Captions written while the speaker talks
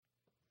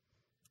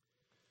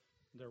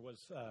There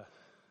was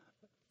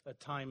a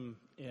time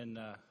in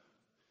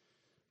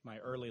my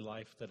early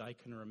life that I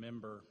can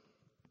remember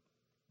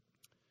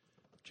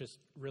just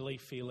really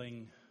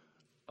feeling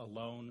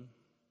alone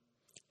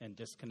and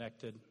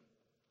disconnected,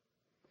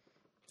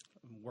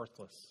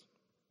 worthless.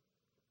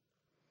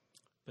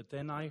 But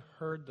then I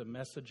heard the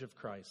message of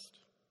Christ,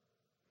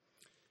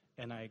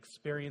 and I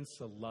experienced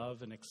the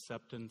love and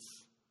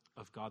acceptance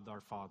of God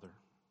our Father.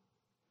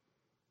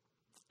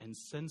 And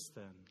since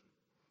then,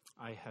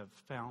 I have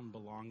found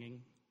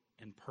belonging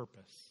and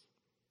purpose.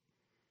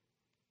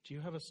 Do you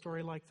have a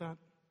story like that?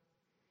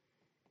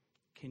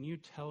 Can you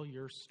tell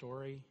your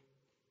story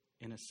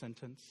in a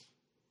sentence,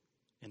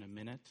 in a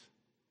minute?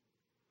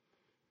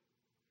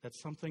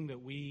 That's something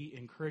that we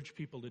encourage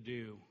people to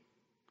do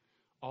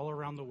all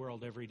around the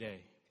world every day.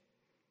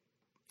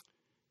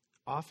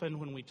 Often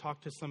when we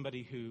talk to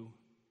somebody who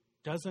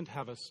doesn't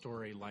have a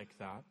story like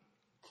that,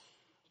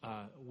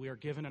 we are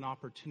given an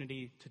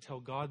opportunity to tell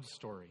God's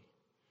story.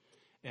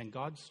 And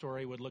God's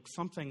story would look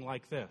something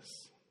like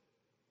this.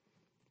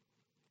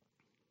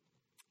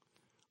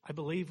 I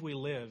believe we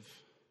live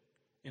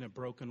in a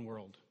broken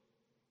world.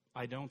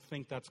 I don't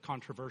think that's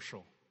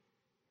controversial.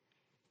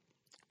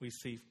 We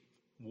see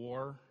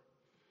war,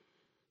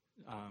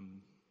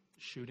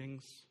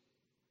 shootings,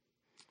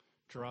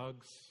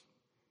 drugs,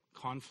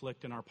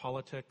 conflict in our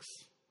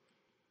politics.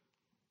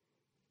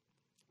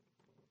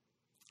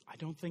 I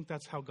don't think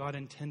that's how God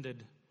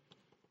intended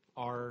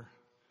our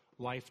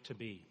life to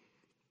be.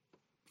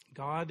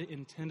 God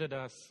intended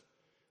us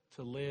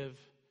to live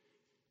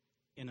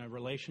in a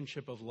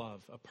relationship of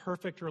love, a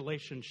perfect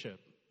relationship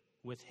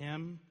with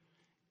Him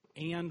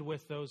and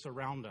with those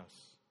around us,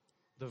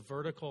 the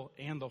vertical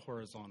and the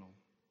horizontal.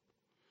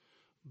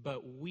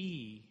 But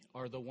we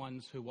are the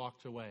ones who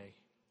walked away,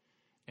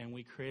 and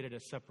we created a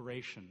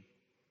separation.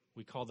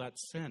 We call that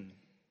sin.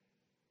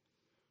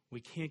 We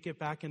can't get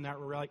back in that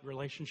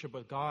relationship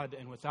with God,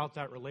 and without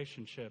that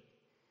relationship,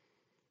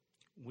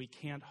 we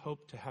can't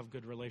hope to have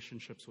good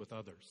relationships with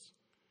others.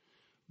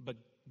 But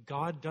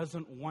God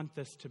doesn't want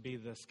this to be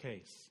this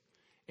case.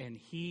 And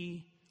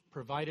He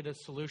provided a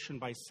solution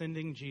by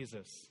sending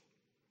Jesus.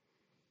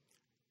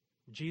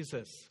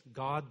 Jesus,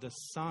 God the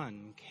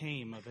Son,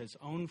 came of His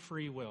own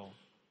free will,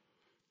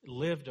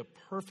 lived a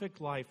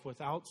perfect life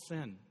without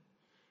sin,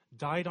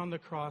 died on the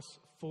cross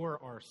for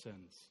our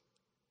sins,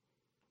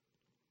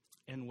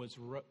 and was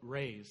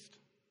raised,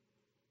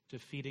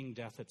 defeating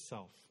death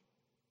itself.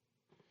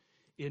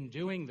 In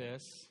doing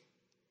this,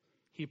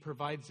 He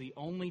provides the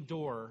only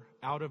door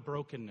out of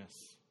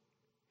brokenness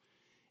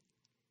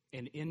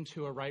and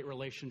into a right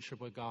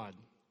relationship with God.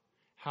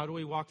 How do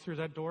we walk through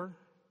that door?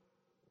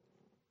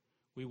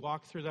 We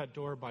walk through that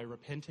door by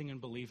repenting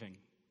and believing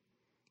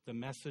the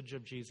message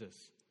of Jesus,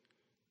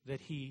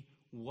 that He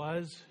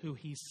was who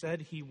He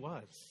said He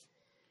was,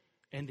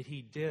 and that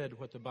He did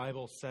what the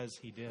Bible says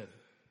He did.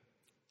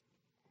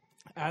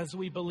 As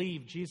we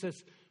believe,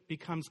 Jesus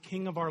becomes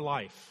King of our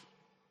life.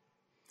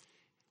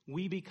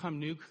 We become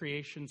new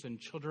creations and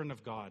children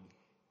of God,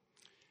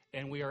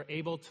 and we are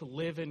able to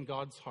live in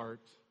God's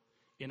heart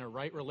in a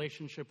right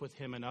relationship with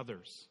Him and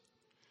others.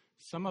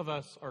 Some of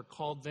us are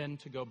called then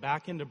to go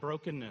back into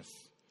brokenness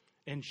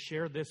and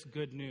share this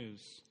good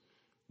news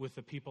with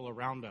the people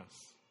around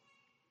us.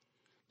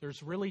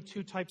 There's really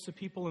two types of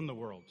people in the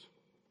world.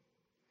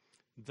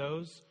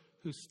 Those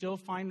who still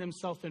find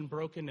themselves in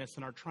brokenness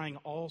and are trying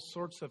all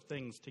sorts of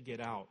things to get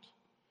out.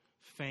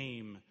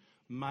 Fame,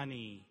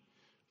 money,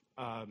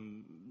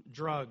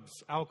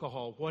 drugs,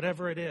 alcohol,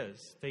 whatever it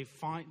is. They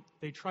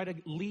try to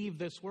leave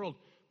this world,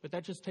 but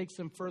that just takes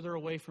them further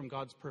away from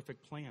God's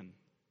perfect plan.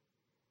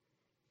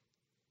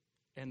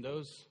 And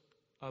those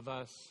of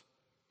us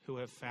who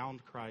have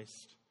found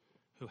Christ,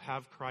 who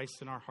have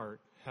Christ in our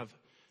heart, have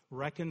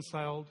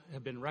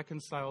been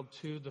reconciled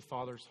to the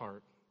Father's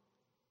heart,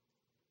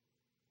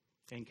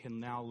 and can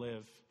now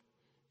live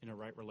in a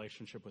right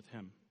relationship with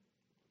Him.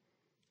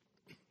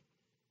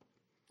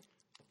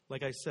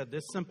 Like I said,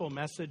 this simple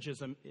message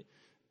is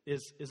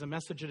a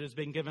message that is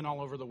being given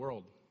all over the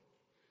world.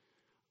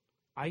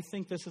 I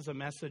think this is a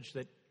message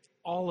that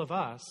all of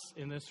us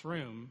in this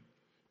room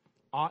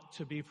ought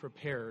to be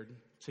prepared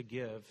to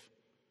give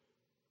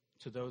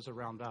to those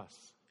around us,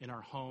 in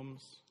our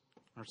homes,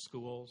 our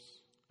schools,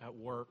 at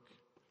work,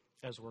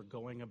 as we're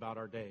going about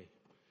our day.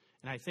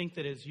 And I think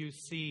that as you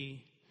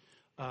see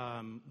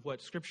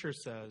what Scripture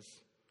says,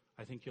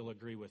 I think you'll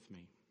agree with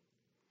me.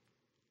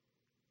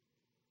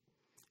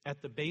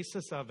 At the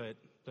basis of it,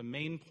 the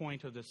main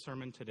point of this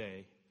sermon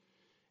today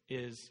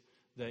is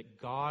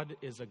that God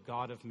is a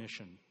God of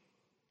mission.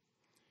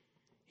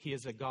 He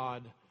is a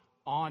God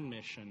on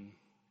mission,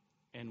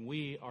 and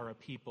we are a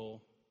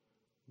people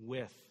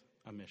with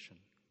a mission.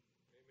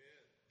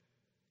 Amen.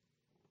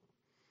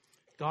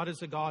 God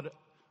is a God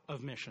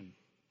of mission.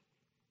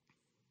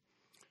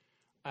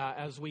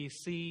 As we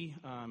see,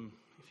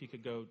 if you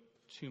could go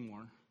two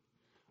more,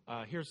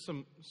 here's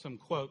some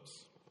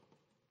quotes.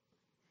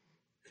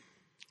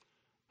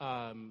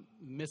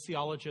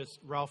 Missiologist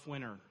Ralph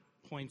Winter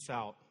points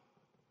out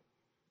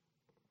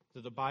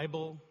that the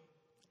Bible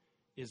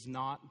is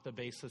not the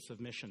basis of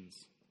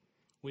missions.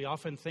 We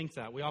often think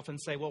that. We often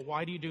say, well,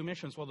 why do you do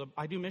missions? Well,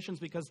 I do missions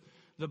because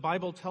the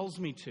Bible tells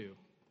me to.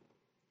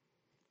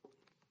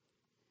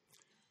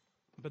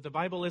 But the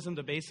Bible isn't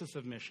the basis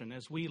of mission.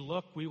 As we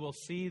look, we will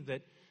see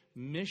that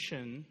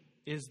mission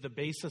is the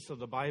basis of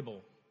the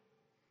Bible.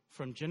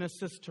 From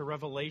Genesis to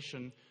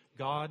Revelation,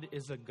 God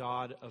is a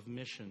God of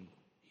mission.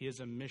 He is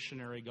a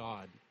missionary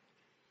God.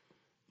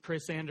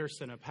 Chris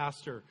Anderson, a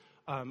pastor,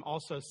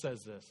 also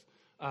says this.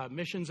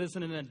 Missions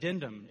isn't an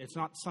addendum. It's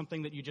not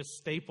something that you just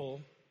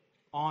staple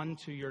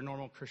onto your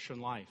normal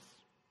Christian life.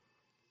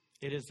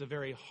 It is the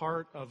very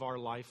heart of our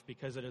life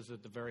because it is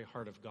at the very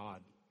heart of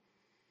God.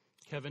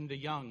 Kevin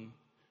DeYoung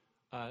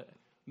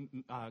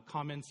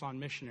comments on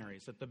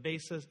missionaries. At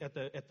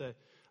the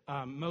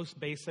most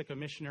basic of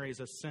missionaries,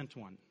 a sent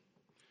one.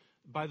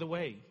 By the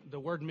way, the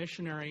word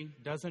missionary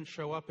doesn't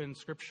show up in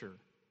Scripture.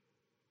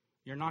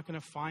 You're not going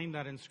to find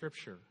that in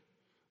Scripture.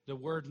 The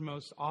word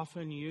most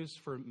often used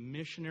for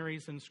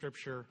missionaries in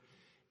Scripture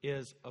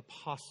is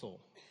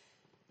apostle.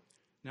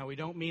 Now, we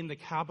don't mean the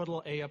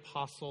capital A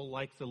apostle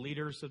like the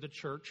leaders of the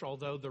church,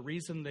 although the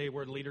reason they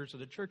were leaders of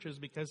the church is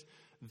because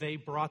they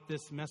brought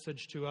this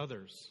message to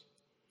others.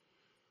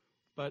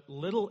 But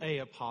little a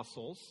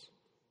apostles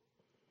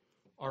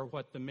are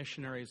what the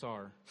missionaries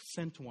are,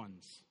 sent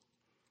ones.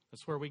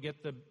 That's where we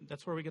get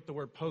the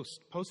word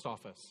post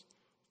office,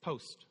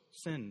 post,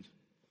 send.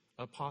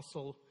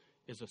 Apostle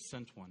is a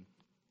sent one.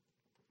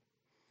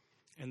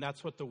 And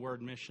that's what the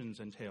word missions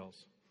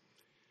entails.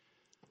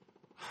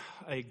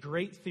 A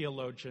great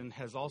theologian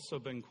has also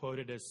been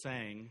quoted as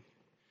saying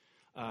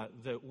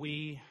that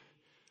we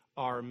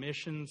are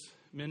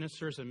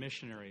ministers and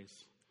missionaries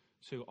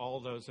to all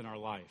those in our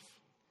life.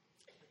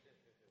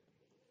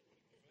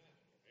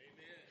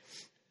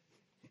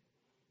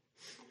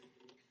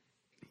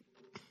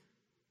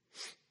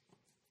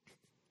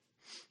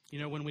 You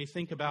know, when we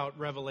think about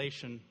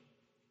Revelation,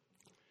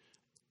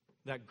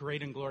 that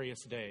great and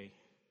glorious day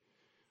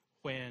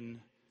when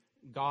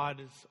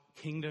God's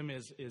kingdom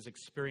is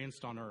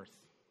experienced on earth,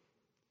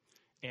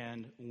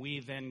 and we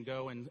then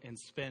go and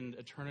spend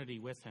eternity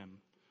with him,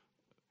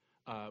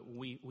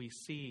 we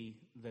see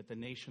that the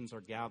nations are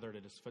gathered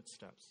at his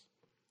footsteps.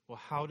 Well,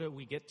 how do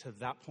we get to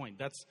that point?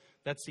 That's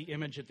the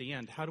image at the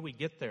end. How do we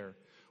get there?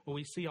 Well,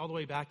 we see all the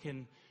way back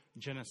in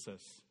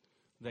Genesis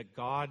that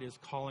God is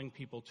calling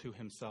people to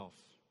himself,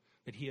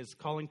 that he is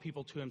calling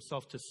people to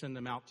himself to send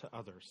them out to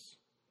others.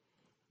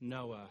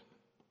 Noah,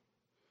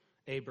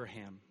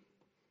 Abraham,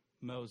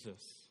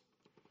 Moses.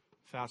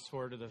 Fast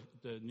forward to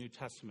the New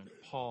Testament,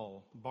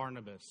 Paul,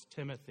 Barnabas,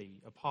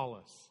 Timothy,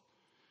 Apollos.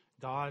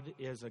 God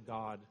is a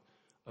God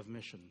of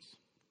missions.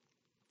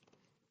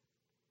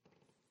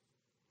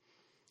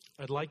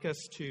 I'd like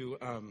us to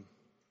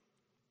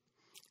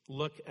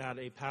look at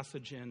a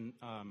passage in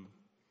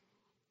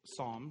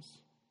Psalms,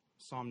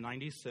 Psalm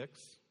 96,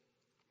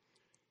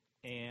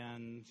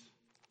 and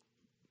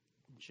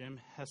Jim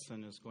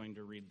Hessen is going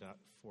to read that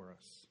for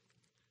us.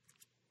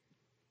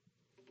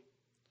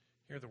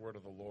 Hear the word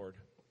of the Lord.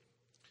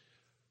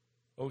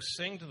 Oh,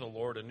 sing to the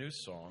Lord a new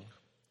song.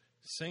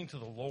 Sing to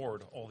the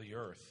Lord, all the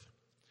earth.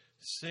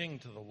 Sing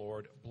to the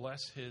Lord,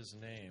 bless his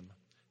name.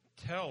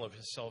 Tell of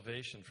his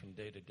salvation from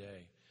day to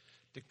day.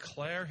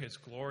 Declare his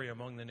glory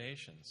among the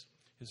nations,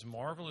 his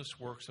marvelous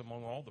works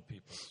among all the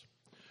peoples.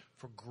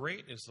 For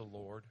great is the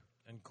Lord,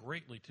 and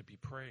greatly to be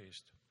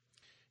praised.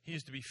 He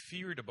is to be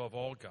feared above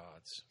all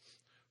gods.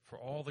 For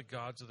all the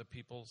gods of the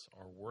peoples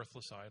are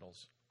worthless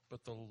idols,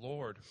 but the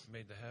Lord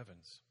made the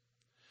heavens.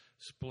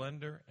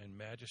 Splendor and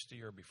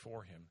majesty are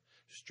before him.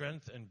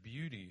 Strength and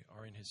beauty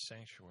are in his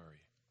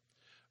sanctuary.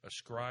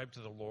 Ascribe to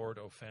the Lord,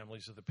 O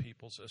families of the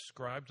peoples.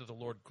 Ascribe to the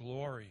Lord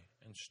glory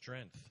and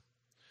strength.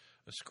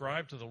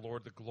 Ascribe to the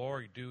Lord the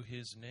glory due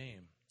his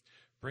name.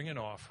 Bring an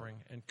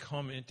offering and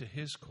come into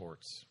his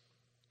courts.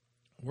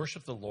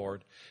 Worship the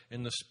Lord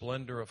in the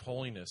splendor of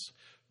holiness.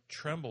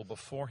 Tremble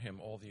before him,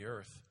 all the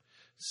earth.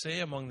 Say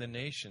among the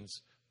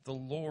nations, the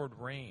Lord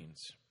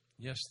reigns.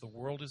 Yes, the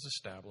world is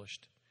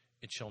established.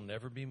 It shall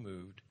never be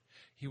moved.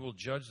 He will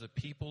judge the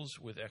peoples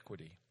with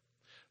equity.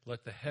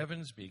 Let the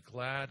heavens be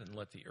glad and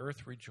let the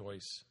earth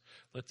rejoice.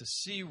 Let the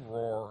sea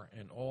roar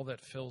and all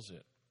that fills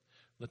it.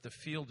 Let the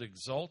field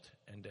exult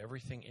and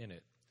everything in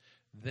it.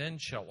 Then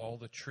shall all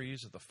the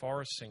trees of the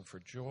forest sing for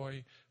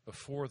joy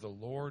before the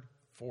Lord,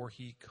 for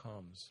he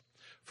comes.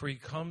 For he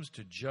comes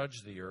to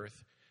judge the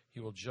earth. He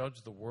will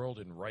judge the world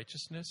in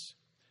righteousness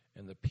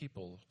and the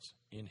peoples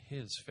in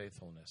his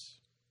faithfulness.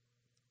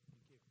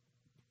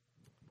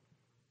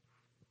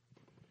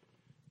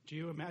 Do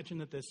you imagine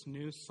that this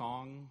new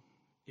song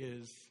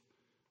is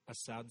a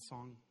sad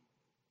song?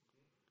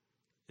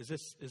 Is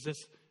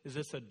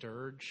this a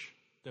dirge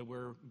that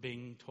we're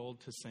being told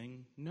to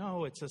sing?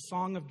 No, it's a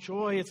song of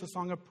joy. It's a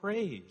song of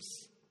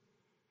praise.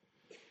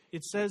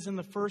 It says in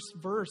the first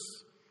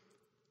verse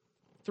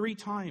 3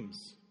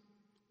 times,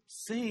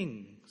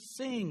 sing,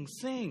 sing,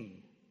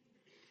 sing.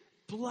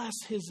 Bless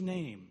his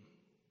name.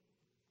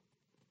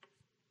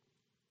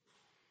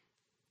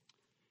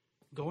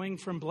 Going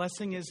from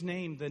blessing his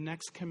name, the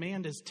next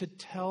command is to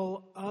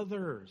tell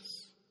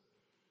others.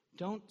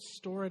 Don't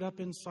store it up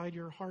inside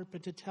your heart,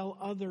 but to tell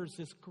others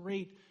this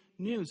great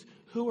news.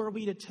 Who are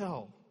we to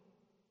tell?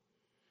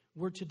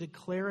 We're to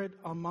declare it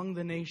among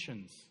the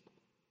nations.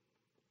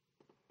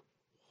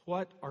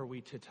 What are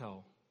we to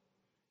tell?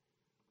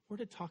 We're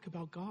to talk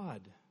about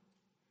God.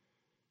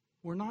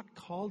 We're not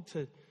called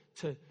to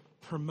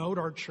promote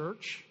our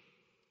church.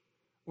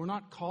 We're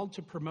not called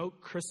to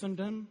promote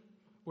Christendom.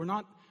 We're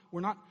not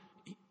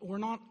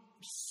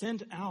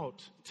sent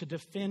out to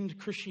defend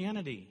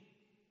Christianity.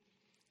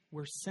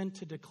 We're sent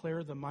to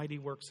declare the mighty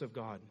works of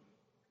God.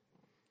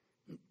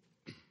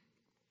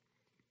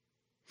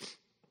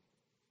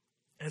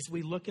 As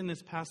we look in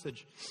this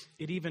passage,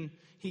 he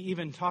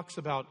even talks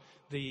about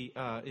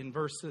in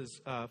verses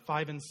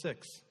 5 and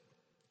 6,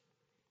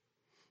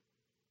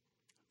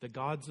 the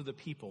gods of the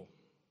people.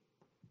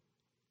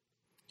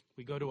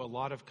 We go to a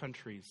lot of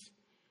countries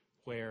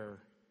where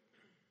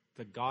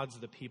the gods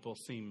of the people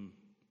seem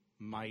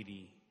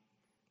mighty,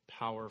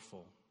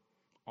 powerful,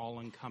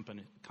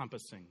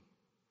 all-encompassing.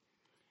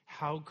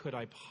 How could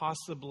I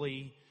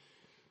possibly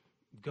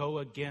go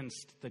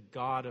against the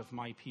God of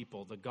my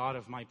people, the God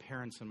of my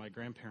parents and my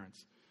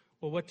grandparents?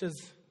 Well, what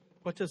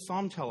does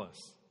Psalm tell us?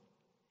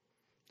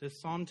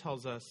 This Psalm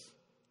tells us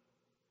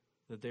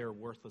that they are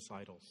worthless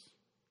idols,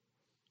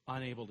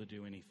 unable to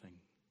do anything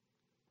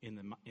in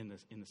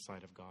the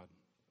sight of God,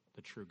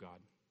 the true God,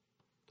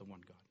 the one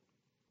God.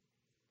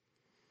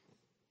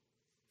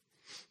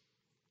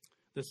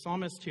 The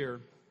psalmist here,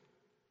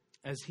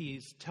 as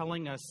he's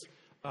telling us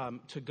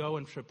to go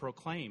and to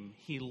proclaim,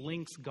 he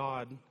links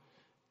God,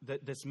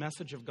 this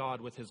message of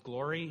God, with his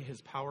glory,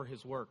 his power,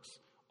 his works.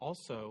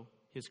 Also,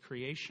 his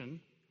creation,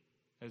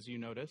 as you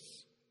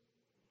notice.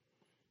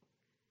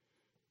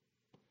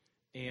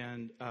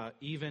 And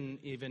even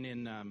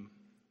in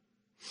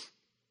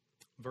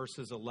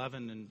verses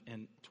 11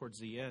 and towards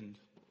the end,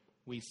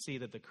 we see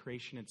that the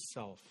creation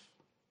itself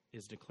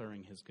is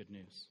declaring his good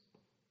news.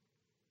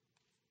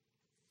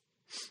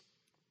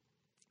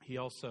 He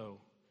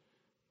also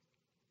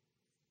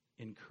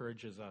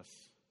encourages us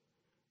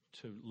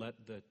to let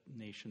the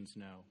nations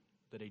know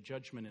that a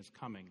judgment is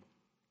coming.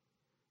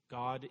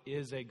 God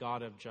is a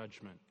God of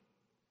judgment,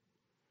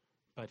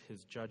 but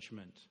his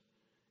judgment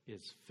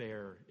is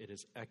fair, it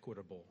is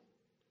equitable,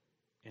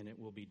 and it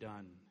will be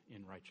done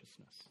in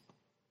righteousness.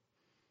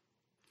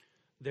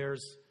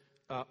 There's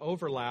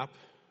overlap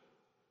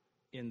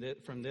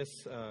from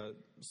this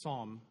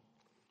psalm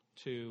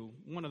to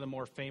one of the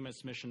more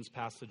famous missions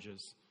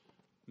passages,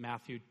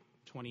 Matthew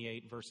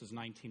 28, verses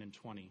 19 and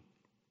 20.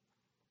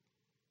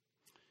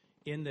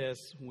 In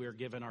this, we're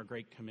given our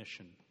Great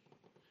Commission.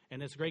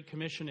 And this Great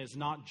Commission is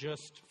not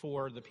just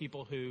for the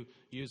people who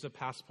use a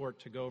passport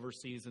to go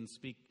overseas and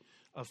speak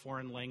a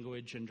foreign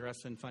language and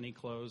dress in funny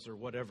clothes or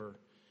whatever.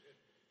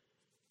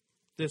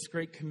 This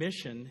Great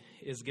Commission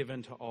is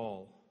given to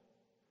all.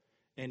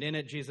 And in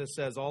it, Jesus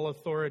says, "All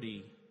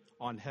authority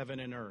on heaven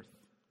and earth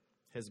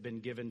has been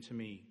given to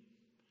me.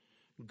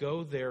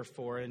 Go,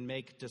 therefore, and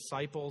make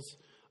disciples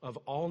of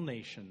all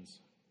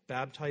nations,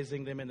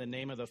 baptizing them in the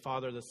name of the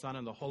Father, the Son,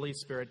 and the Holy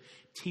Spirit,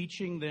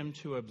 teaching them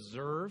to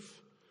observe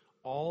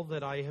all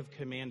that I have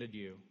commanded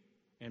you.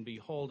 And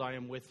behold, I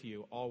am with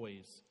you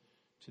always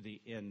to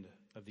the end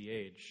of the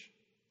age."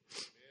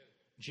 Amen.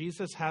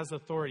 Jesus has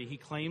authority. He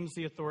claims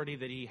the authority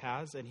that he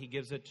has, and he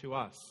gives it to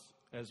us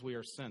as we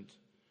are sent.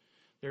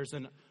 There's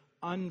an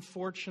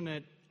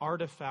unfortunate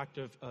artifact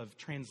of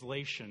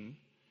translation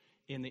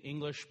in the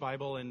English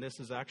Bible, and this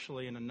is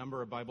actually in a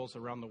number of Bibles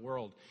around the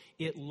world.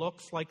 It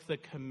looks like the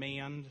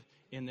command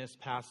in this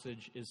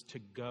passage is to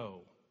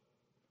go.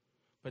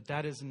 But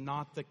that is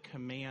not the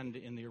command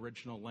in the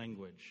original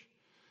language.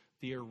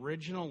 The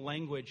original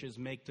language is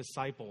make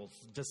disciples,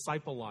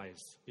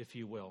 disciplize, if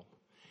you will,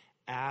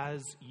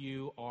 as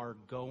you are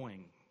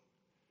going.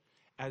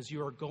 As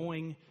you are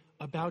going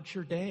about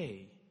your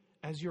day.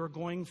 As you are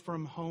going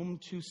from home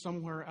to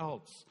somewhere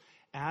else.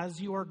 As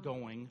you are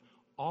going,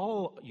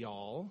 all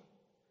y'all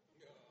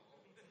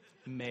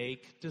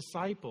make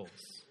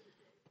disciples.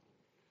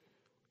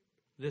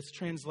 This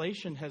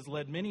translation has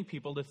led many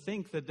people to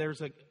think that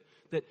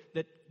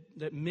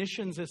that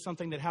missions is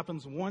something that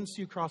happens once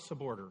you cross the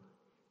border.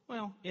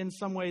 Well, in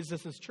some ways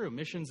this is true.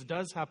 Missions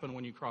does happen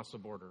when you cross the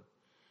border.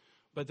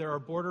 But there are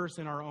borders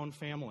in our own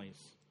families,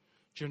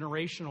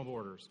 generational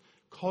borders,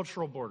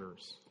 cultural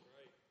borders.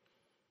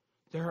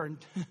 There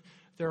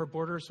are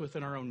borders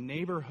within our own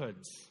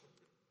neighborhoods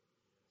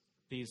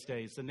these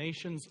days. The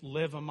nations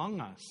live among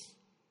us.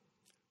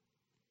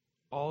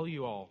 All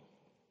you all,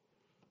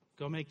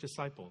 go make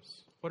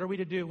disciples. What are we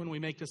to do when we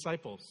make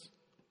disciples?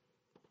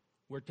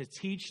 We're to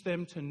teach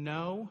them to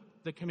know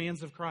the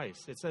commands of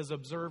Christ. It says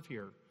observe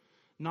here.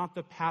 Not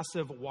the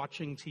passive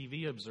watching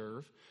TV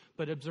observe,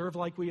 but observe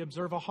like we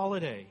observe a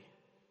holiday.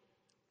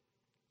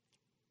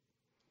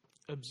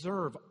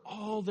 Observe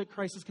all that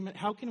Christ has commanded.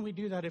 How can we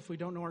do that if we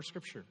don't know our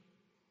Scripture?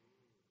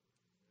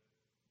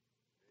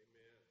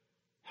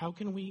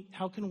 Amen.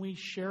 How can we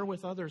share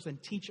with others and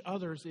teach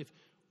others if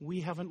we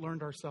haven't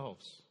learned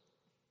ourselves?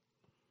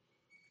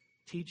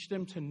 Teach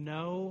them to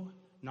know,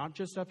 not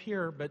just up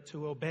here, but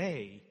to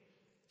obey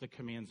the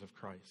commands of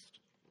Christ.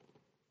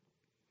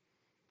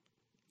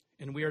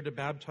 And we are to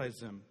baptize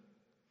them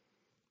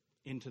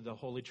into the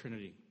Holy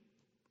Trinity.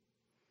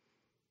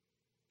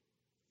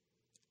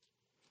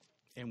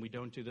 And we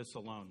don't do this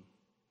alone.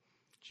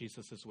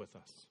 Jesus is with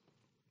us.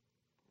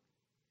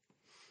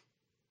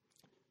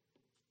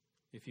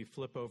 If you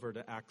flip over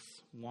to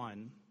Acts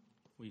 1,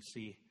 we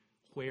see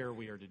where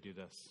we are to do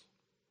this,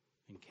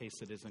 in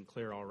case it isn't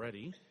clear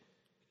already.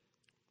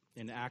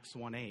 In Acts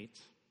 1:8,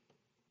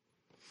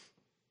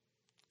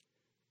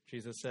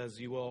 Jesus says,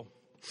 "You will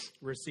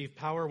receive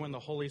power when the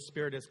Holy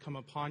Spirit has come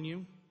upon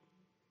you.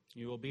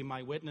 You will be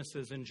my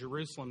witnesses in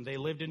Jerusalem." They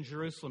lived in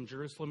Jerusalem.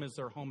 Jerusalem is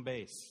their home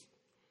base.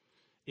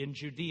 In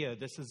Judea,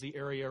 this is the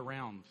area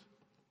around,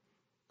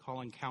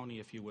 Collin County,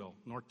 if you will,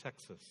 North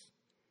Texas.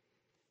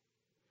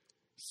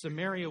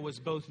 Samaria was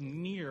both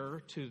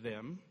near to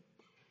them,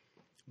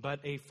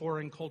 but a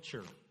foreign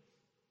culture.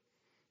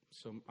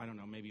 So, I don't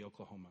know, maybe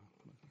Oklahoma.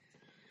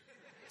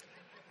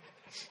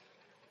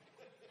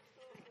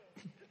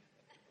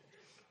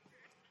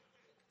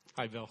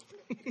 Hi, Bill.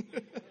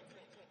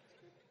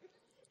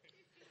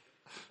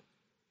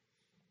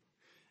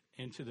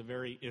 And to the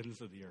very ends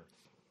of the earth.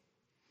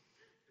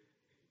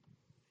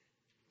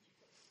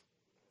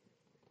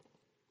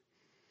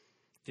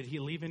 Did he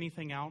leave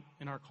anything out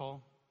in our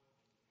call?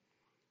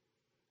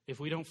 If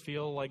we don't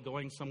feel like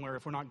going somewhere,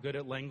 if we're not good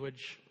at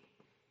language,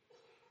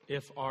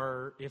 if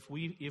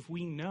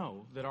we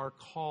know that our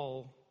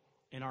call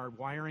and our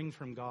wiring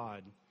from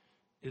God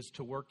is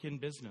to work in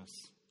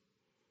business,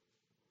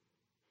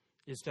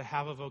 is to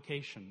have a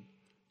vocation,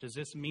 does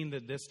this mean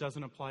that this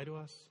doesn't apply to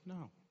us?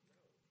 No.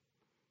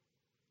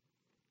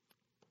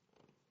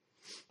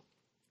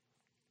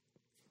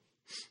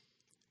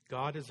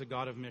 God is a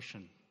God of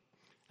mission.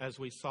 As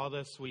we saw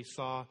this, we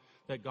saw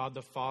that God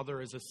the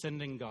Father is a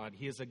sending God.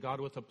 He is a God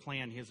with a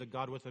plan. He is a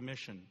God with a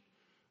mission.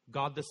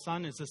 God the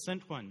Son is a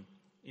sent one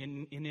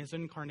in his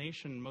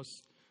incarnation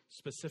most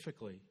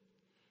specifically.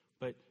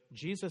 But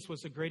Jesus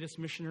was the greatest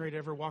missionary to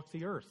ever walk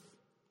the earth.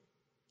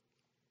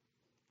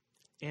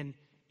 And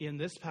in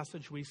this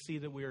passage, we see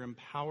that we are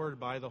empowered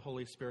by the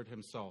Holy Spirit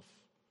himself.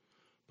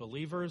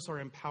 Believers are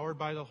empowered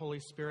by the Holy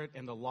Spirit,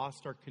 and the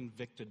lost are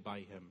convicted by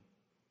him.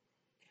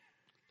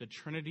 The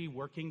Trinity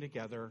working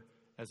together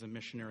as a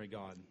missionary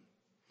God.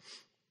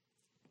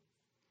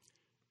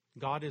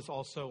 God is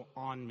also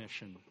on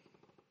mission.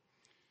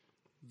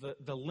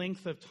 The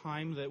length of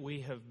time that we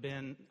have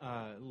been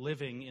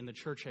living in the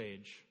church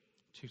age,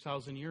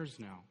 2,000 years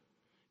now,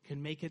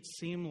 can make it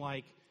seem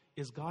like,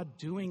 is God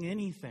doing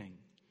anything?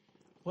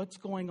 What's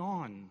going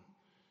on?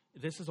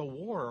 This is a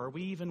war. Are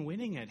we even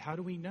winning it? How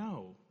do we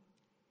know?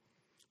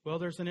 Well,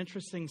 there's some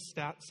interesting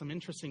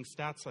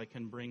stats I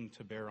can bring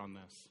to bear on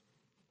this.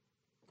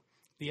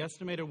 The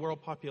estimated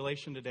world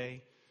population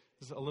today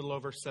is a little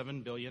over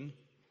 7 billion.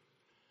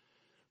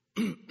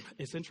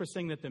 It's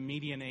interesting that the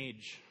median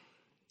age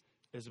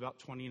is about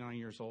 29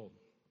 years old.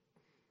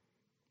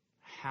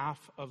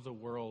 Half of the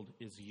world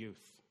is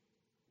youth.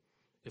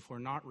 If we're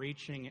not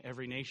reaching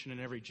every nation and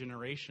every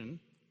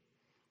generation,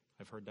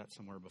 I've heard that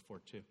somewhere before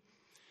too,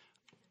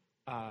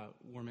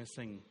 we're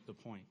missing the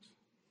point.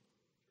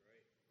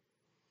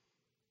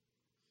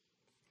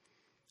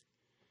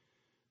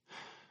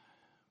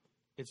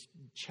 It's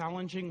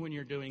challenging when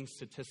you're doing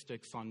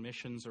statistics on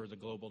missions or the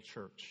global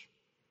church.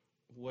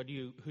 Who do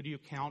you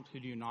count? Who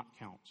do you not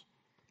count?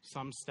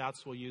 Some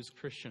stats will use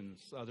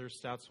Christians. Other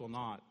stats will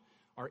not.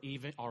 Are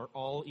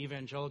all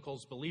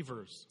evangelicals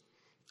believers?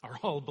 Are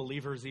all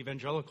believers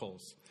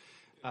evangelicals?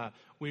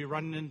 We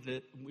run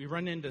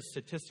into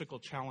statistical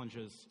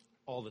challenges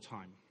all the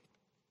time.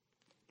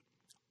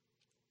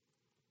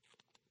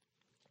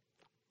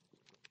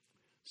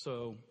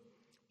 So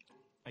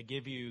I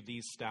give you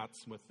these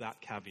stats with that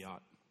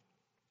caveat.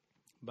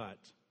 But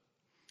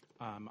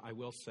I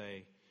will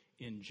say,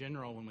 in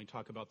general, when we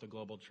talk about the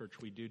global church,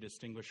 we do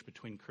distinguish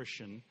between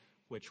Christian,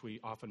 which we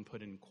often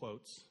put in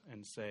quotes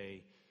and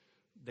say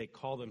they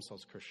call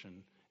themselves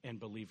Christian, and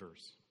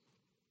believers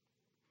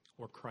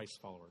or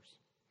Christ followers.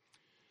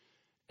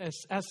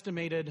 It's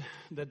estimated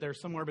that there's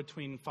somewhere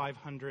between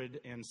 500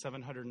 and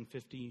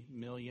 750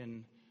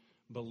 million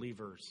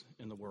believers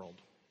in the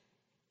world.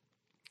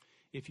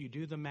 If you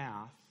do the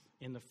math,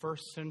 in the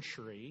first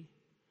century,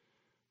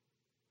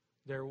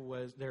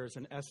 there's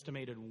an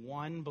estimated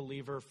one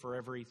believer for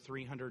every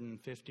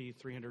 350,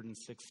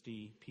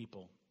 360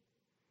 people.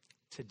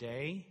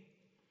 Today,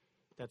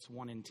 that's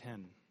 1 in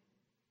 10.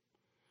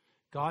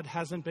 God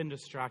hasn't been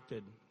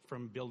distracted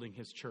from building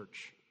his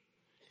church.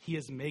 He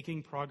is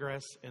making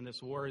progress, and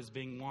this war is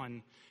being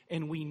won,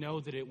 and we know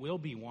that it will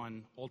be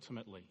won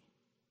ultimately.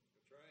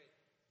 That's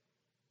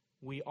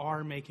right. We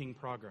are making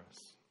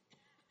progress.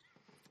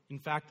 In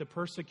fact, the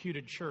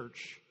persecuted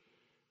church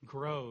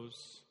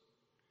grows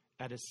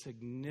at a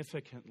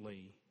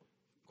significantly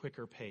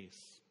quicker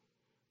pace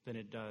than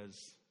it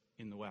does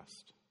in the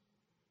West.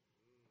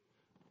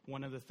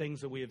 One of the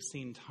things that we have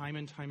seen time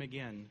and time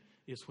again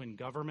is when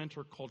government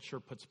or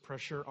culture puts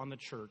pressure on the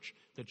church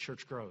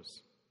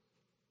grows.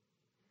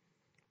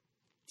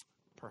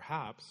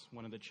 perhaps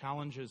one of the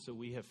challenges that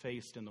we have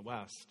faced in the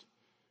West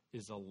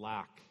is a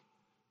lack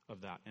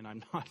of that. And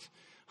I'm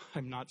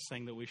not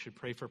saying that we should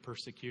pray for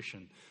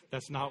persecution.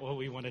 That's not what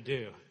we want to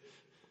do.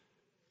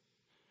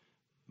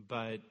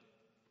 But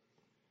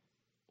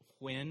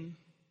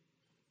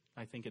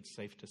I think it's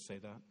safe to say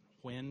that,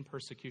 when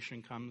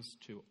persecution comes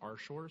to our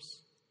shores,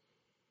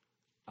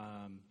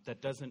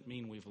 that doesn't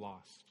mean we've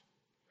lost.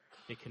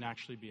 It can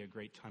actually be a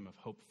great time of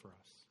hope for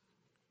us.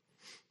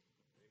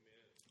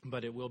 Amen.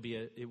 But it will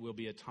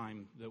be a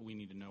time that we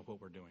need to know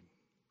what we're doing.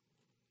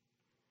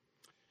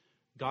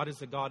 God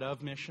is a God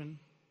of mission.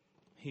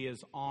 He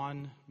is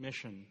on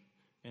mission,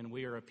 and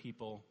we are a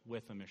people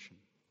with a mission.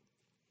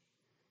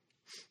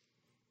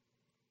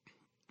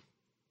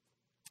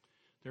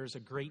 There is a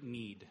great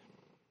need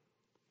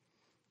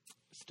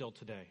still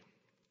today.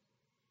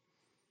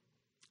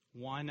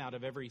 1 out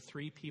of every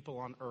 3 people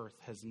on earth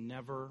has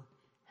never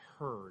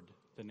heard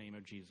the name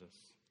of Jesus.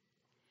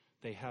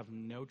 They have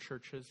no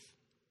churches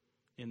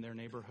in their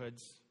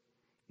neighborhoods,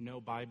 no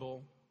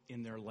Bible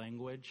in their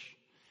language,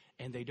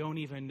 and they don't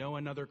even know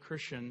another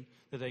Christian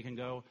that they can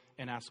go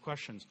and ask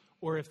questions.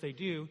 Or if they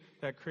do,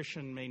 that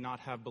Christian may not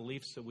have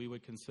beliefs that we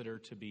would consider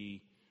to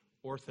be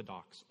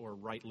orthodox or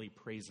rightly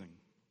praising.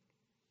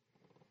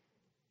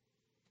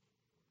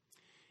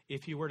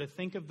 If you were to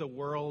think of the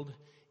world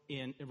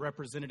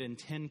represented in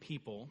 10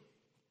 people,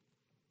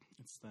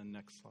 it's the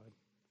next slide.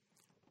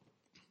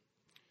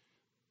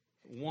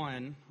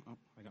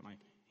 I got my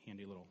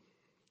handy little.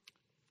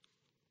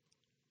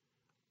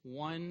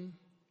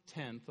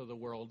 1/10 of the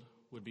world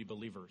would be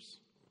believers.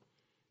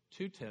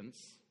 2/10,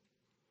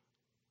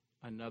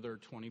 another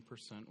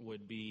 20%,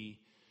 would be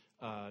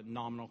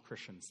nominal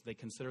Christians. They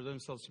consider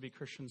themselves to be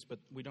Christians, but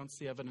we don't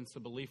see evidence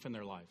of belief in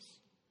their lives.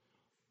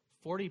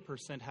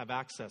 40% have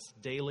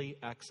daily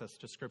access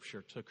to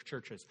Scripture, to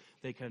churches.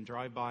 They can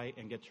drive by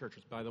and get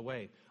churches. By the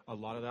way, a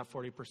lot of that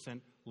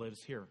 40%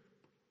 lives here.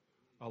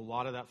 A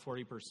lot of that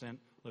 40%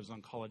 lives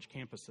on college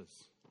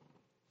campuses.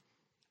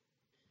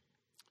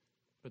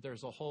 But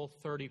there's a whole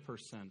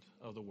 30%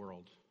 of the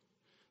world,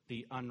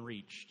 the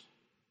unreached,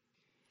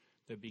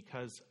 that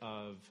because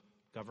of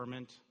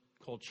government,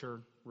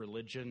 culture,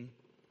 religion,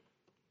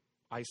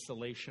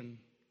 isolation,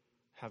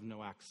 have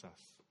no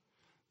access.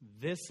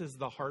 This is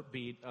the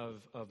heartbeat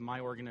of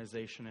my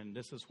organization, and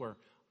this is where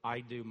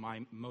I do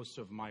most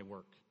of my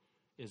work,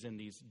 is in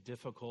these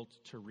difficult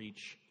to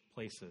reach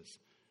places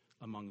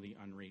among the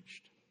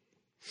unreached.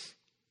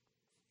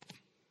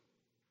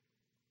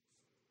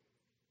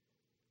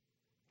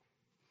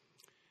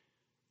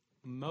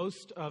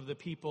 Most of the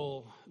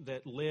people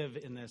that live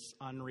in this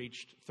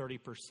unreached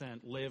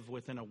 30% live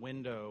within a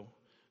window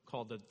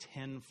called the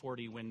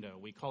 1040 window.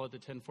 We call it the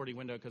 1040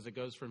 window because it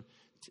goes from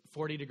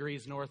 40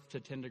 degrees north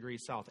to 10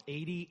 degrees south.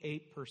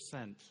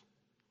 88%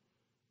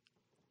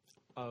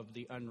 of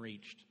the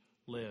unreached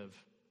live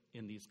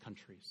in these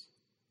countries.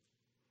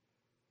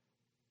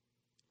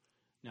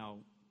 Now,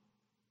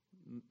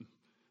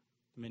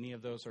 many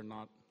of those are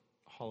not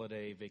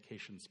holiday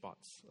vacation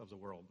spots of the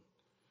world.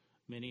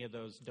 Many of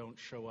those don't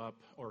show up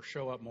or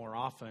show up more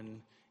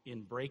often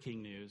in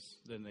breaking news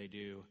than they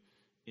do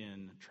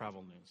in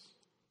travel news.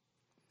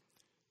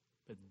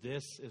 But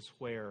this is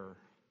where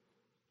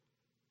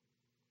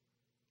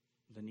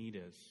the need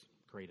is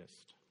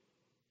greatest.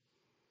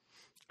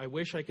 I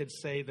wish I could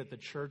say that the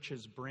church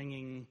is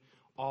bringing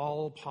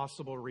all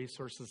possible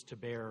resources to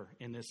bear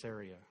in this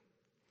area.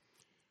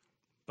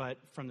 But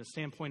from the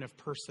standpoint of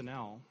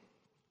personnel,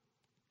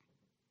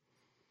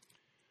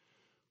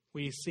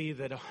 we see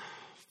that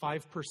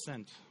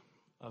 5%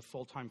 of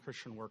full-time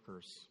Christian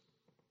workers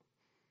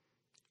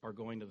are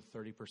going to the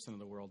 30% of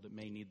the world that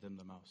may need them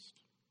the most.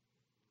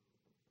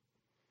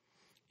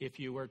 If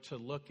you were to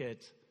look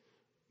at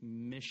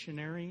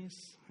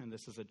missionaries, and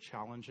this is a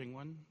challenging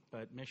one,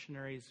 but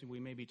missionaries, we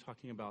may be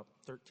talking about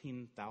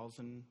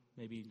 13,000,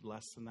 maybe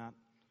less than that,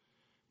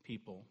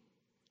 people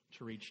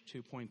to reach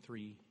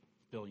 2.3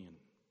 billion.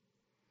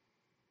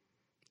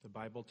 The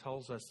Bible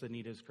tells us the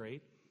need is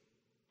great,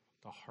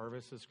 the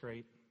harvest is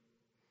great,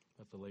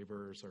 but the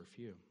laborers are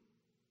few.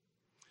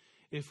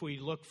 If we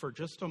look for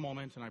just a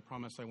moment, and I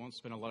promise I won't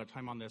spend a lot of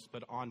time on this,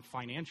 but on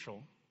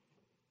financial,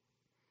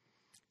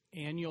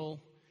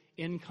 annual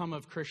income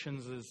of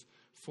Christians is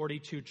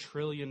 $42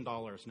 trillion.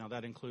 Now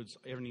that includes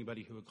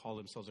anybody who would call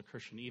themselves a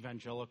Christian.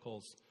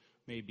 Evangelicals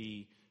may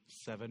be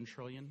 $7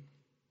 trillion.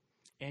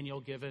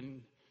 Annual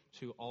given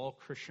to all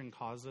Christian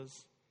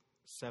causes,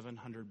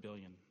 $700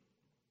 billion.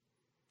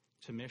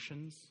 To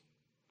missions,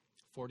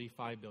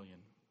 $45 billion.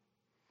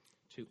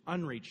 To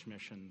unreached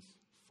missions,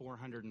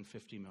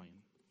 $450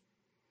 million.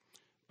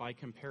 By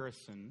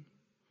comparison,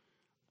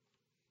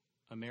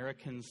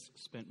 Americans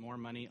spent more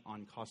money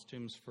on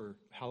costumes for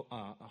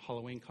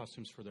Halloween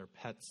costumes for their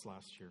pets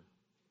last year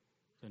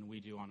than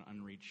we do on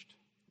unreached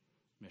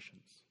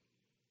missions.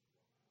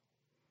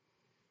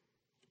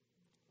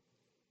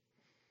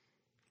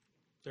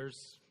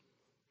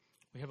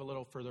 We have a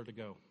little further to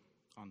go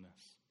on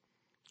this.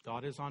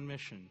 God is on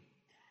mission,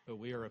 but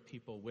we are a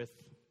people with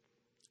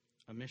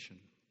a mission.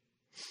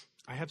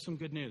 I have some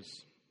good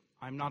news.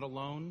 I'm not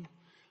alone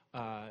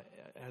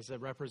as a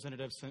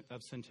representative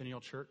of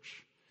Centennial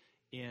Church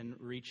in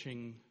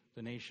reaching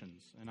the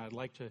nations, and I'd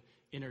like to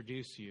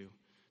introduce you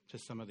to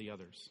some of the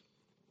others.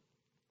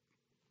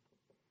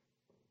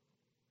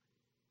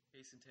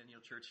 Hey, Centennial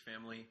Church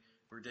family.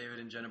 We're David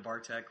and Jenna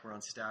Bartek. We're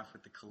on staff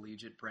with the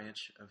collegiate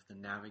branch of the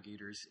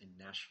Navigators in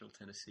Nashville,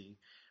 Tennessee.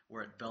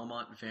 We're at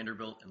Belmont,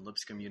 Vanderbilt, and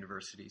Lipscomb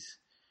universities.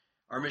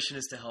 Our mission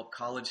is to help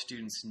college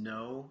students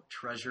know,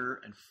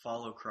 treasure, and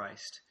follow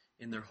Christ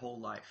in their whole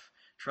life,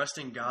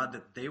 trusting God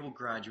that they will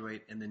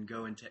graduate and then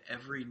go into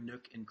every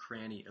nook and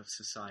cranny of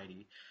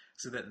society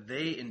so that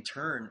they, in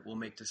turn, will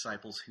make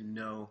disciples who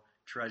know,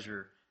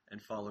 treasure,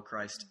 and follow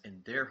Christ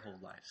in their whole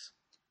lives.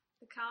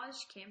 The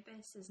college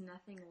campus is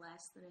nothing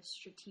less than a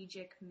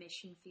strategic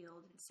mission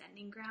field and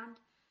sending ground.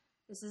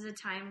 This is a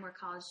time where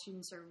college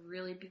students are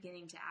really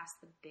beginning to ask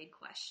the big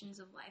questions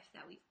of life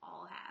that we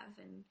all have,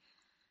 and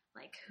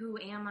like, who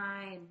am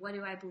I and what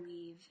do I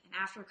believe? And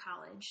after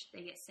college,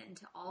 they get sent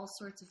into all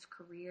sorts of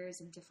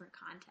careers in different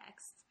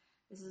contexts.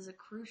 This is a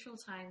crucial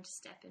time to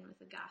step in with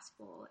the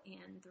gospel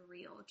and the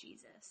real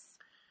Jesus.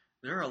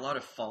 There are a lot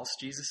of false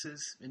Jesuses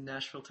in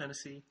Nashville,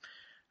 Tennessee.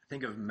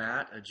 Think of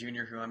Matt, a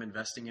junior who I'm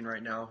investing in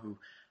right now, who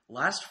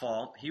last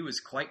fall, he was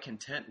quite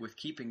content with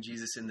keeping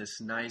Jesus in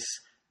this nice,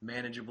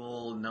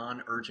 manageable,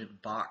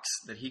 non-urgent box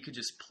that he could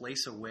just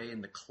place away in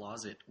the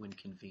closet when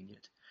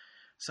convenient.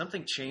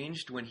 Something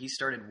changed when he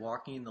started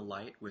walking in the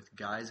light with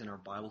guys in our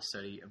Bible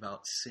study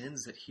about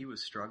sins that he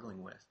was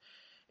struggling with.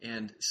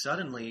 And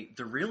suddenly,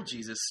 the real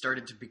Jesus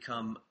started to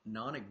become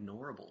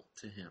non-ignorable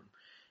to him.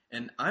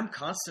 And I'm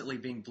constantly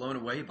being blown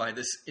away by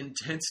this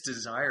intense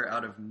desire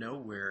out of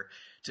nowhere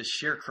to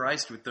share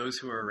Christ with those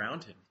who are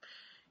around him.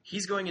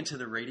 He's going into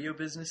the radio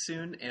business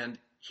soon, and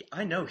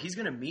I know he's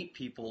going to meet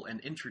people and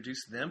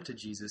introduce them to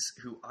Jesus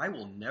who I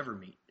will never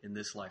meet in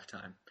this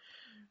lifetime.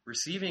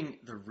 Receiving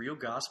the real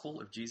gospel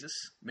of Jesus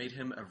made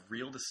him a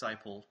real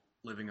disciple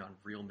living on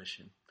real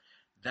mission.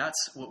 That's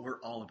what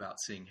we're all about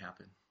seeing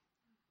happen.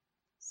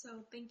 So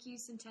thank you,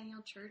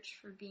 Centennial Church,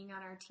 for being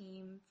on our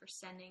team, for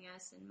sending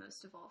us, and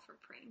most of all, for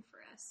praying for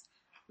us.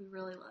 We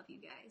really love you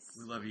guys.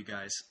 We love you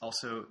guys.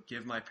 Also,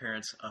 give my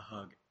parents a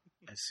hug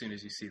as soon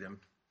as you see them.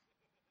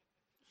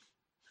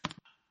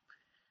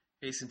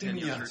 Hey,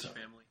 Centennial Church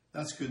family.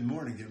 That's good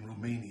morning in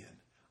Romanian.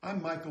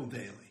 I'm Michael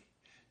Daly.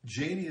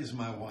 Janie is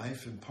my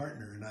wife and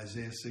partner in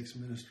Isaiah 6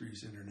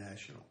 Ministries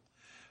International.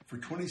 For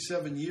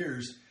 27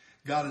 years,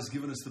 God has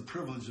given us the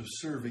privilege of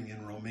serving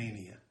in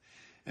Romania.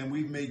 And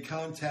we've made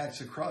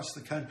contacts across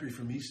the country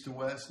from east to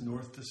west,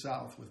 north to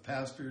south, with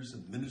pastors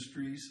and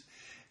ministries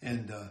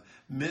and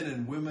men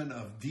and women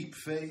of deep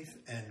faith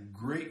and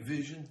great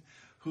vision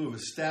who have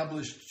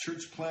established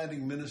church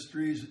planting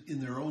ministries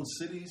in their own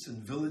cities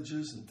and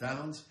villages and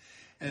towns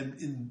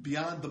and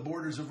beyond the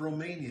borders of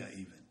Romania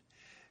even.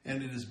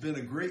 And it has been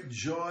a great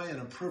joy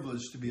and a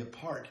privilege to be a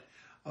part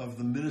of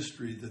the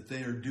ministry that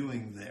they are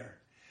doing there.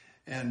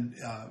 And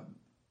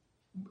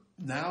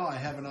now I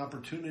have an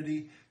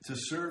opportunity to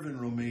serve in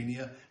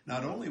Romania,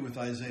 not only with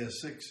Isaiah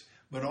 6,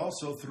 but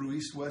also through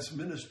East-West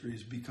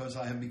Ministries, because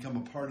I have become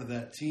a part of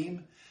that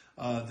team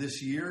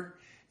this year.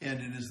 And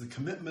it is the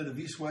commitment of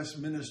East-West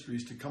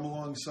Ministries to come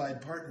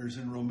alongside partners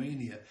in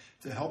Romania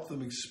to help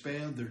them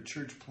expand their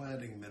church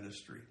planting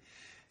ministry.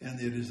 And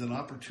it is an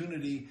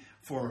opportunity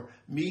for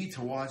me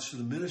to watch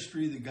the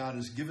ministry that God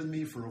has given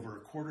me for over a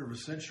quarter of a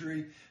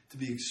century to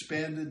be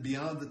expanded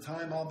beyond the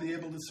time I'll be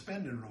able to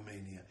spend in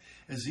Romania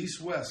as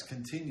East-West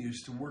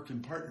continues to work in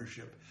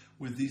partnership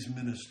with these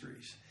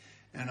ministries.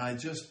 And I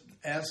just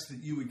ask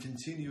that you would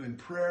continue in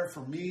prayer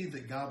for me,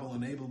 that God will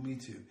enable me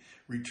to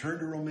return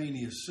to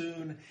Romania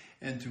soon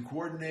and to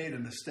coordinate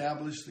and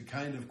establish the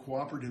kind of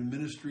cooperative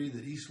ministry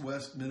that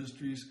East-West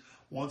Ministries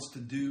wants to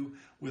do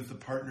with the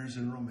partners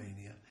in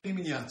Romania.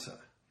 Dimineața.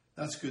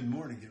 That's good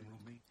morning in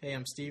Romania. Hey,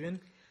 I'm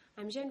Steven.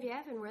 I'm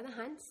Genevieve, and we're the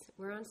Hunts.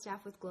 We're on staff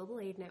with Global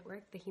Aid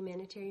Network, the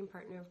humanitarian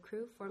partner of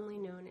Cru, formerly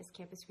known as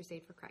Campus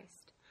Crusade for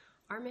Christ.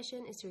 Our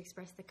mission is to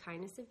express the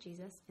kindness of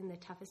Jesus in the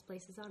toughest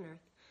places on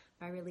earth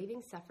by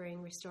relieving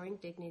suffering, restoring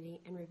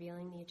dignity, and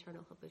revealing the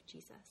eternal hope of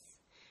Jesus.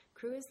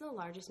 Cru is the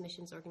largest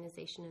missions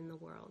organization in the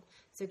world,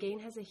 so GAIN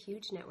has a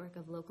huge network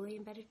of locally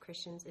embedded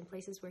Christians in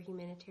places where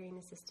humanitarian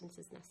assistance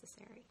is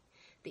necessary.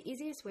 The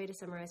easiest way to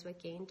summarize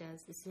what GAIN does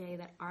is to say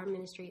that our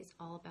ministry is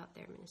all about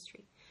their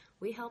ministry.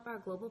 We help our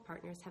global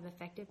partners have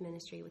effective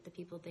ministry with the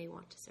people they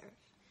want to serve.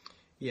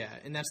 Yeah,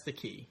 and that's the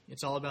key.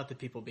 It's all about the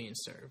people being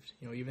served.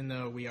 You know, even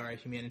though we are a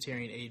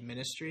humanitarian aid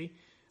ministry,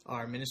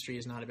 our ministry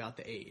is not about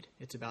the aid.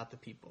 It's about the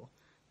people.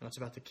 You know, it's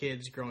about the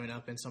kids growing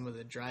up in some of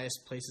the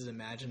driest places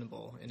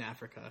imaginable in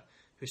Africa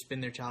who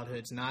spend their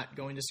childhoods not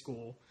going to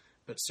school,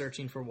 but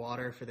searching for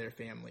water for their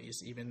families,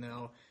 even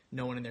though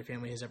no one in their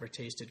family has ever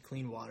tasted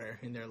clean water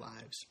in their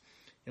lives.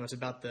 You know, it's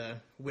about the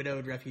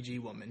widowed refugee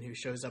woman who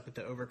shows up at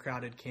the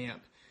overcrowded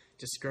camp,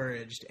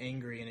 discouraged,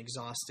 angry, and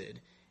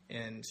exhausted,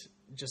 and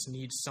just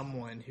needs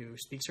someone who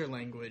speaks her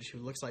language, who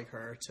looks like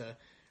her, to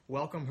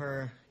welcome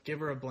her, give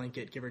her a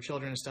blanket, give her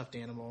children a stuffed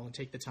animal, and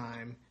take the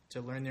time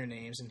to learn their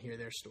names and hear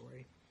their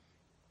story.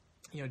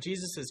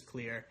 Jesus is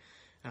clear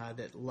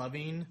that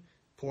loving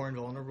poor and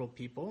vulnerable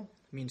people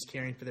means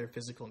caring for their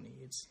physical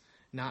needs,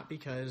 not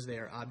because they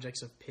are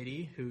objects of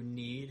pity who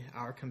need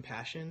our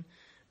compassion,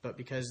 but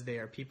because they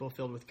are people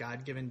filled with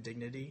God-given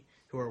dignity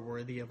who are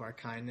worthy of our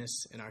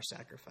kindness and our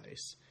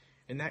sacrifice.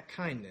 And that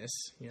kindness,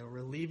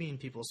 relieving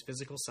people's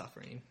physical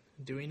suffering,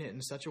 doing it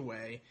in such a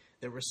way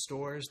that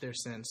restores their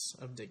sense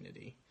of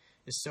dignity,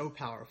 is so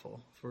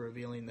powerful for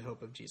revealing the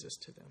hope of Jesus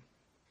to them.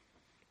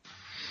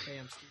 Hey,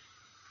 I'm Steve.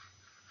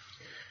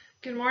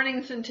 Good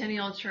morning,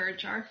 Centennial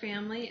Church. Our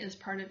family is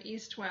part of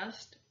East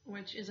West,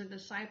 which is a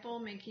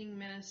disciple-making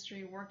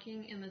ministry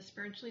working in the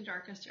spiritually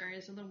darkest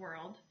areas of the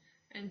world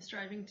and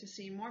striving to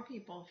see more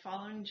people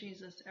following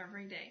Jesus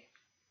every day.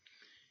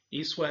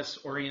 East West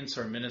orients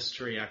our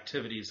ministry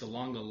activities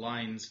along the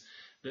lines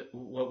that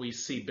what we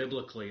see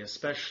biblically,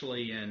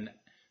 especially in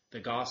the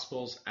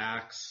Gospels,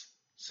 Acts,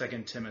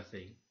 2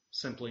 Timothy.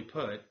 Simply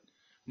put,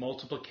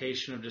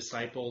 multiplication of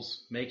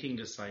disciples, making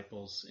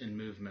disciples in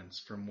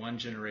movements from one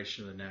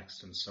generation to the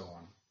next, and so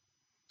on.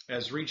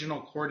 As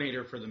regional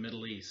coordinator for the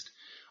Middle East,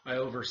 I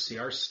oversee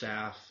our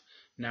staff,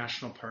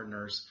 national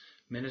partners,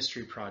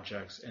 ministry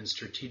projects, and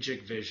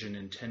strategic vision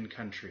in 10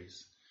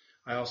 countries.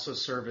 I also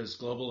serve as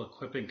global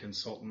equipping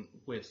consultant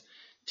with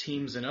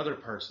teams in other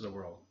parts of the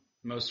world,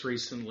 most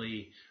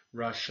recently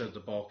Russia, the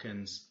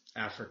Balkans,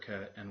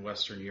 Africa, and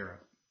Western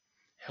Europe,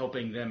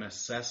 helping them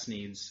assess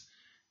needs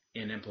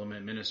and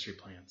implement ministry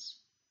plans.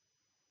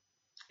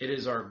 It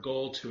is our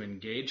goal to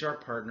engage our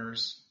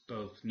partners,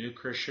 both new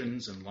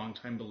Christians and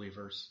longtime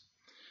believers,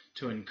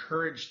 to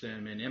encourage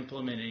them in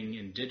implementing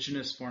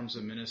indigenous forms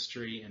of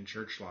ministry and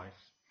church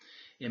life,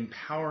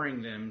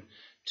 empowering them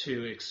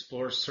to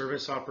explore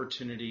service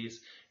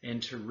opportunities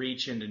and to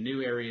reach into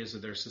new areas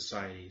of their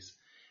societies.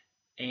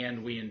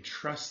 And we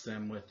entrust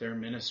them with their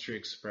ministry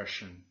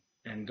expression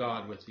and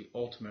God with the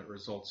ultimate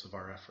results of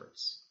our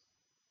efforts.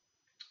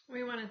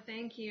 We want to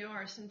thank you,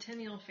 our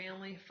Centennial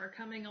family, for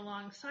coming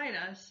alongside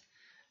us,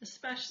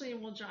 especially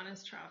while John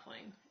is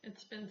traveling.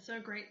 It's been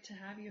so great to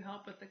have you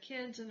help with the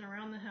kids and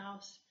around the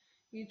house.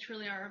 You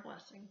truly are a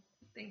blessing.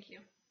 Thank you.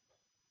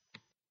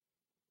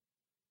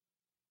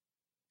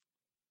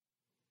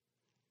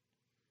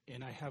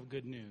 And I have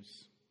good news.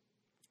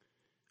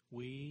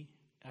 We,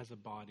 as a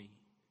body,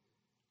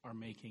 are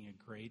making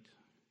a great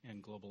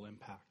and global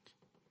impact.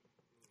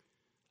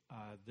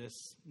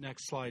 This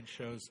next slide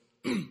shows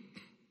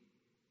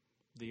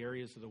the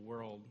areas of the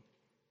world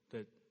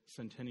that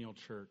Centennial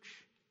Church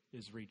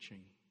is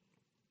reaching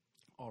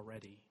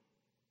already.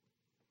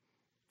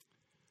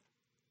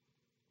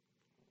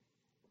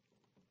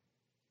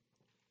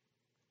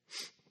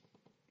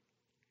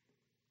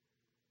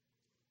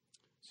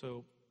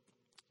 So,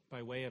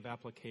 by way of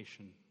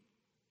application,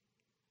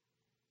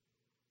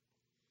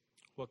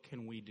 what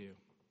can we do?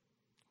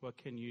 What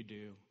can you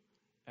do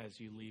as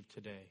you leave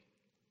today?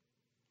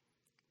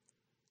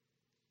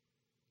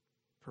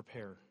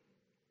 Prepare.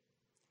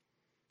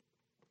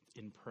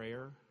 In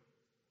prayer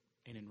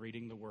and in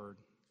reading the Word,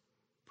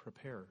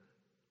 prepare.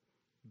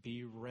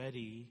 Be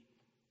ready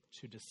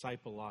to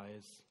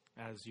discipleize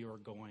as you are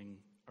going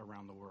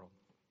around the world.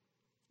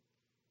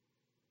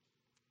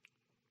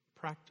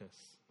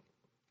 Practice.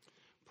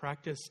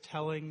 Practice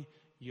telling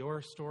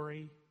your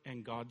story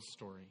and God's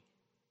story,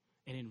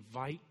 and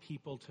invite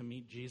people to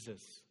meet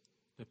Jesus,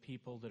 the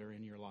people that are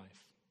in your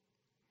life.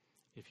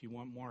 If you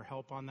want more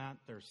help on that,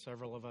 there are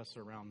several of us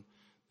around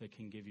that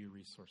can give you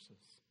resources.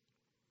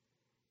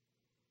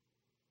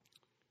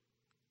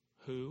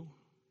 Who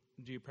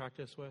do you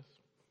practice with?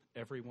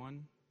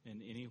 Everyone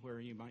and anywhere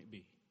you might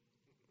be.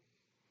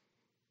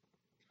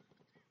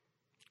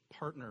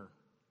 Partner.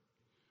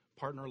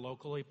 Partner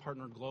locally,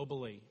 partner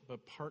globally,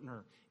 but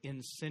partner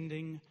in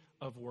sending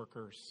of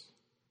workers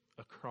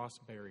across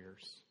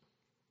barriers,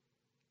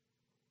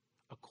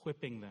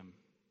 equipping them.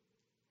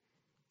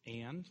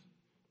 And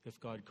if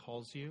God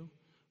calls you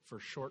for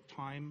short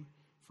time,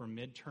 for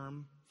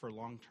midterm, for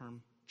long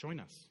term, join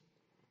us.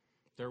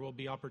 There will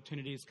be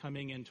opportunities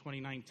coming in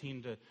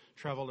 2019 to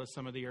travel to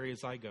some of the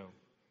areas I go.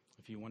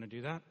 If you want to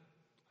do that,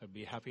 I'd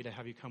be happy to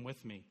have you come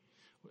with me.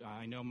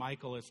 I know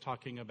Michael is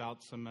talking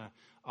about some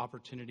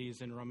opportunities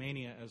in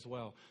Romania as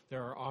well.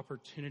 There are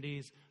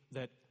opportunities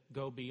that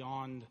go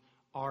beyond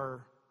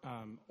our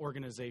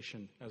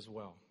organization as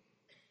well.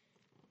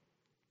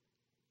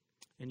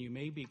 And you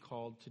may be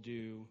called to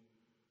do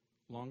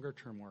longer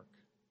term work,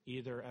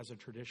 either as a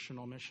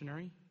traditional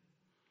missionary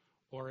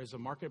or as a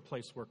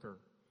marketplace worker,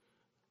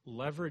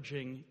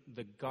 leveraging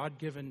the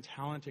God-given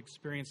talent,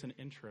 experience, and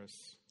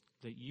interests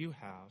that you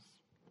have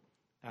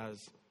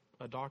as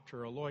a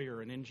doctor, a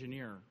lawyer, an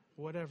engineer,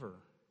 whatever,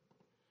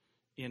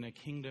 in a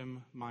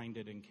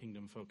kingdom-minded and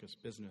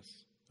kingdom-focused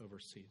business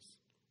overseas.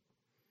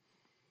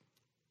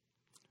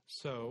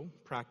 So,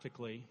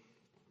 practically,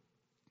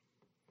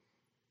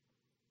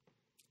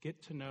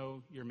 get to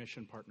know your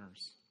mission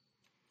partners.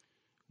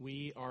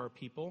 We are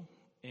people,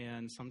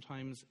 and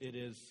sometimes it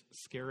is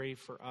scary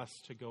for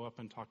us to go up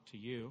and talk to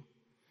you,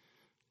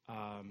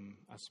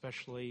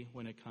 especially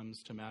when it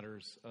comes to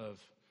matters of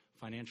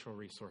financial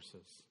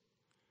resources.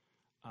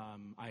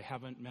 I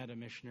haven't met a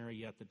missionary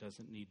yet that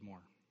doesn't need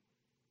more.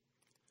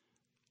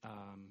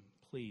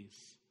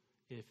 Please,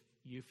 if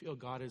you feel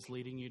God is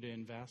leading you to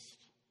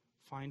invest,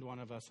 find one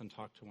of us and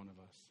talk to one of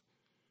us.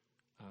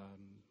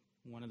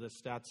 One of the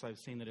stats I've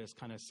seen that is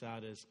kind of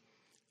sad is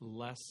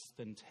less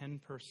than 10%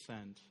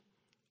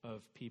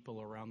 of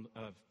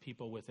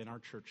people within our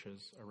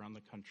churches around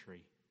the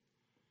country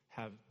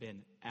have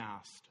been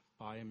asked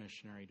by a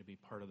missionary to be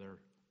part of their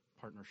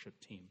partnership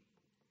team.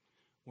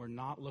 We're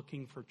not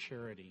looking for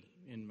charity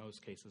in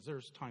most cases.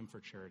 There's time for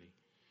charity.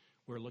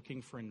 We're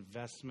looking for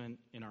investment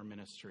in our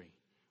ministry.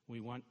 We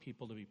want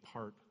people to be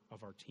part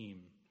of our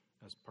team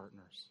as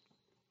partners.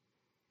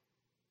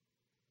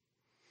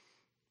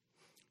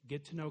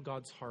 Get to know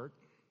God's heart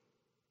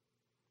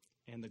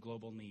and the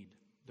global need.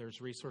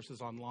 There's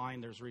resources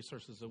online. There's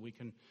resources that we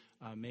can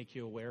make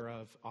you aware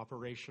of.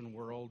 Operation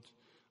World,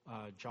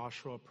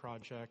 Joshua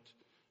Project,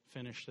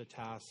 Finish the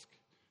Task.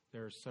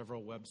 There are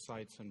several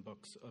websites and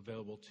books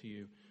available to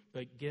you.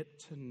 But get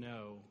to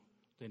know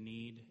the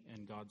need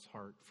and God's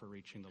heart for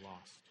reaching the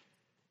lost.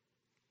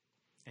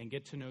 And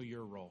get to know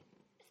your role.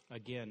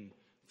 Again,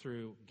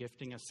 through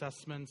gifting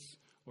assessments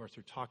or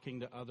through talking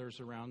to others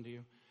around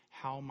you.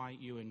 How might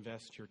you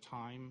invest your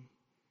time,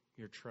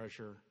 your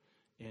treasure,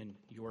 and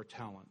your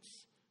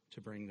talents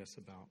to bring this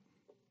about?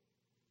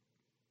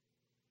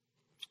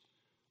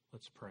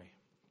 Let's pray.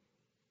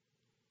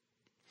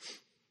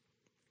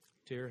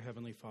 Dear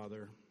Heavenly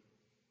Father,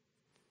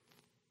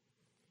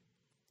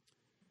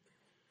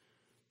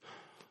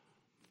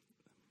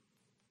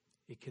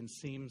 it can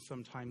seem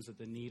sometimes that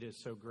the need is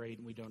so great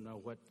and we don't know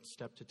what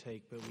step to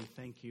take, but we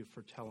thank you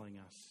for telling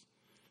us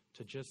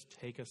to just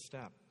take a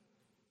step,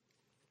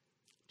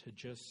 to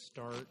just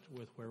start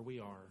with where we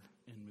are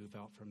and move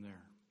out from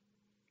there.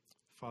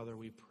 Father,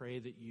 we pray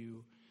that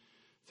you,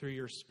 through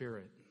your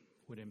Spirit,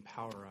 would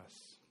empower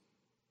us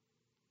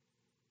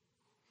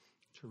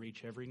to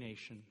reach every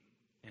nation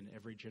and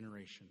every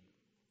generation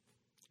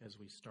as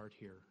we start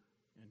here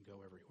and go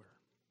everywhere.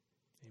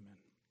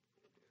 Amen.